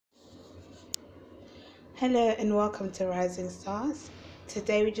Hello and welcome to Rising Stars.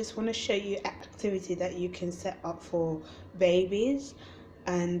 Today we just want to show you an activity that you can set up for babies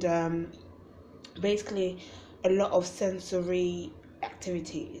and basically a lot of sensory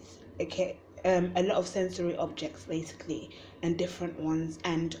activities, okay, a lot of sensory objects basically, and different ones,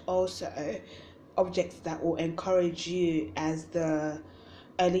 and also objects that will encourage you as the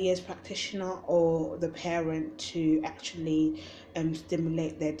early years practitioner or the parent to actually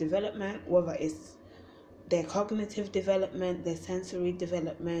stimulate their development, whether it's their cognitive development, their sensory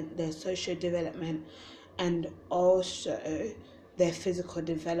development, their social development, and also their physical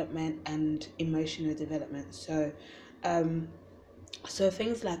development and emotional development. So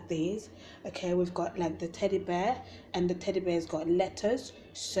things like these, okay, we've got like the teddy bear, and the teddy bear's got letters.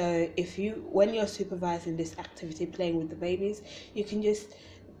 So when you're supervising this activity, playing with the babies, you can just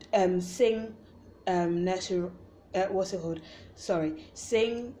sing nursery, what's it called? Sorry,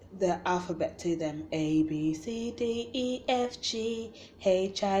 sing the alphabet to them: A B C D E F G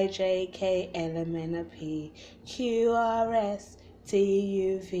H I J K L M N P Q R S T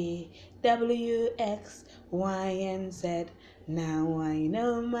U V W X Y and Z. Now I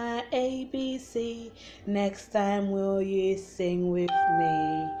know my ABC. Next time will you sing with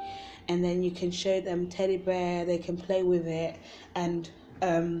me? And then you can show them teddy bear. They can play with it, and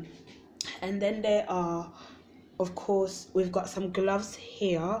then there are, of course, we've got some gloves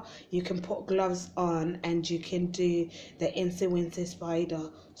here. You can put gloves on and you can do the Incy Wincy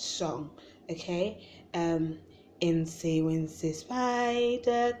Spider song, okay? Incy Wincy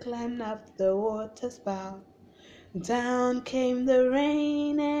Spider climbed up the water spout. Down came the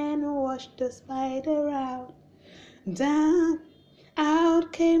rain and washed the spider out. Down,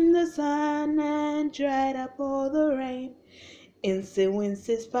 out came the sun and dried up all the rain. Incy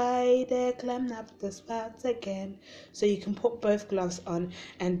Wincy Spider climbed up the spout again. So you can put both gloves on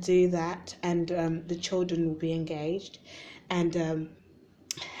and do that, and the children will be engaged, and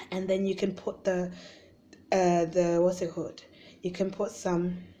then you can put the what's it called? You can put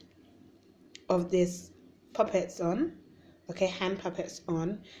some of this puppets on, okay, hand puppets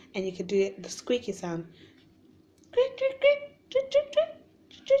on, and you can do it, the squeaky sound.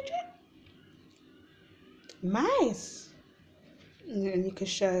 Nice. And you can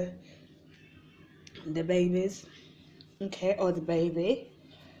show the babies, okay, or the baby,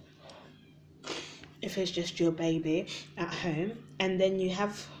 if it's just your baby at home. And then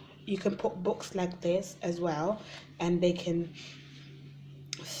you can put books like this as well, and they can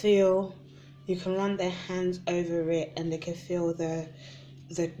feel, you can run their hands over it and they can feel the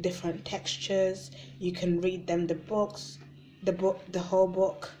different textures. You can read them the whole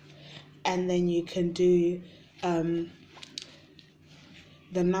book, and then you can do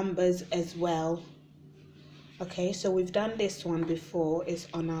the numbers as well. Okay, so we've done this one before. It's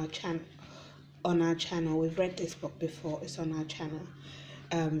on our channel. We've read this book before. It's on our channel.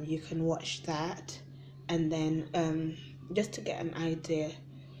 You can watch that, and then just to get an idea.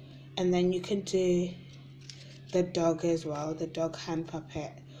 And then you can do the dog as well, the dog hand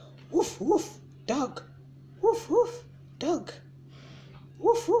puppet. Woof woof dog, woof woof dog,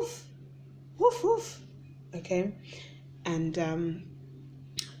 woof woof, woof woof. Okay, and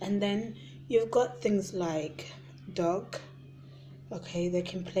then you've got things like dog. Okay, they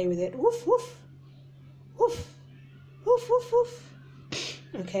can play with it. Woof woof, woof, woof woof woof.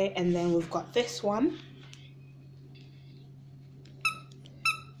 Okay, and then we've got this one.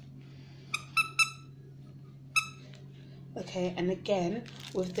 Okay, and again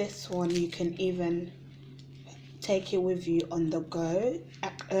with this one you can even take it with you on the go.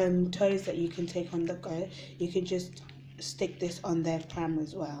 Toys that you can take on the go, you can just stick this on their pram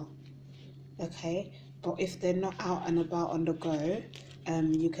as well. Okay, but if they're not out and about on the go,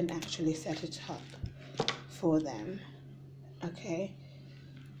 you can actually set it up for them. Okay,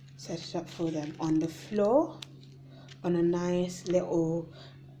 set it up for them on the floor, on a nice little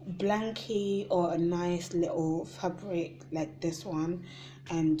blankie or a nice little fabric like this one,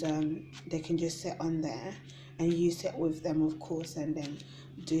 and they can just sit on there, and you sit with them, of course, and then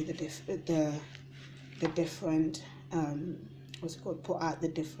do the different what's it called, put out the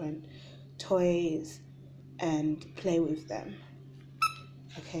different toys and play with them.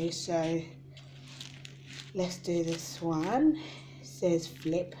 Okay, so let's do this one. It says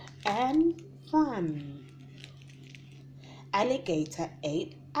flip and fun. Alligator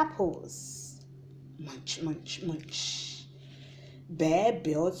ate apples. Munch, munch, munch. Bear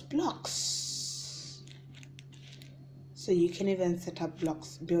builds blocks. So you can even set up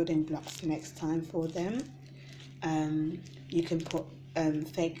building blocks next time for them. You can put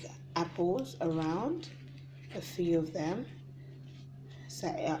fake apples around, a few of them.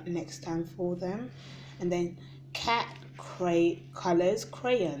 set it up next time for them. And then cat colors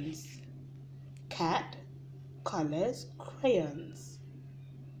crayons. Cat colors crayons.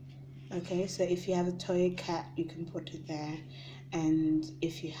 Okay, so if you have a toy cat, you can put it there. And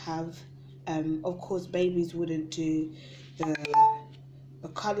if you have, of course, babies wouldn't do the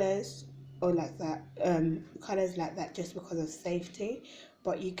colors or like that, colors like that just because of safety.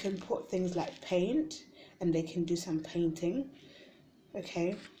 But you can put things like paint, and they can do some painting.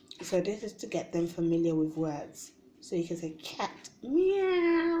 Okay, so this is to get them familiar with words. So you can say cat,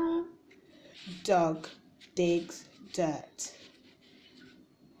 meow, dog, digs dirt.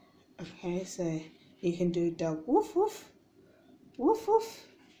 Okay, so you can do dog, woof woof, woof woof.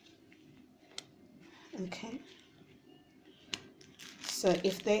 Okay, so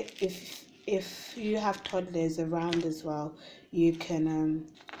if you have toddlers around as well, you can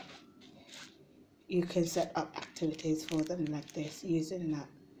set up activities for them like this, using that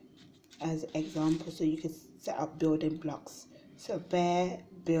as example. So you can set up building blocks. So bear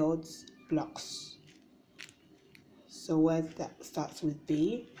builds blocks. So words that starts with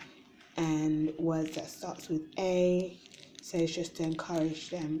B and words that starts with A. So it's just to encourage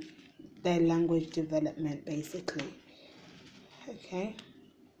them, their language development basically. Okay.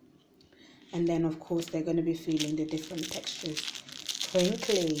 And then of course they're going to be feeling the different textures.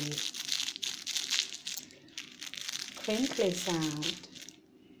 Crinkly. Crinkly sound.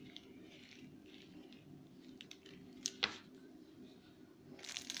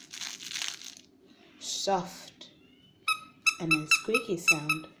 Soft. And then squeaky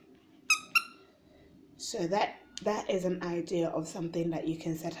sound. So that is an idea of something that you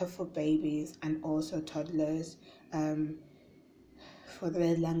can set up for babies and also toddlers, for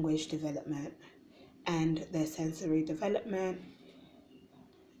their language development and their sensory development,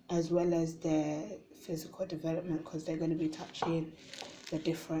 as well as their physical development, because they're going to be touching the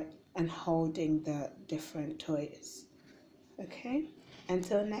different and holding the different toys. Okay,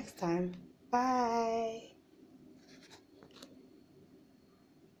 until next time, bye.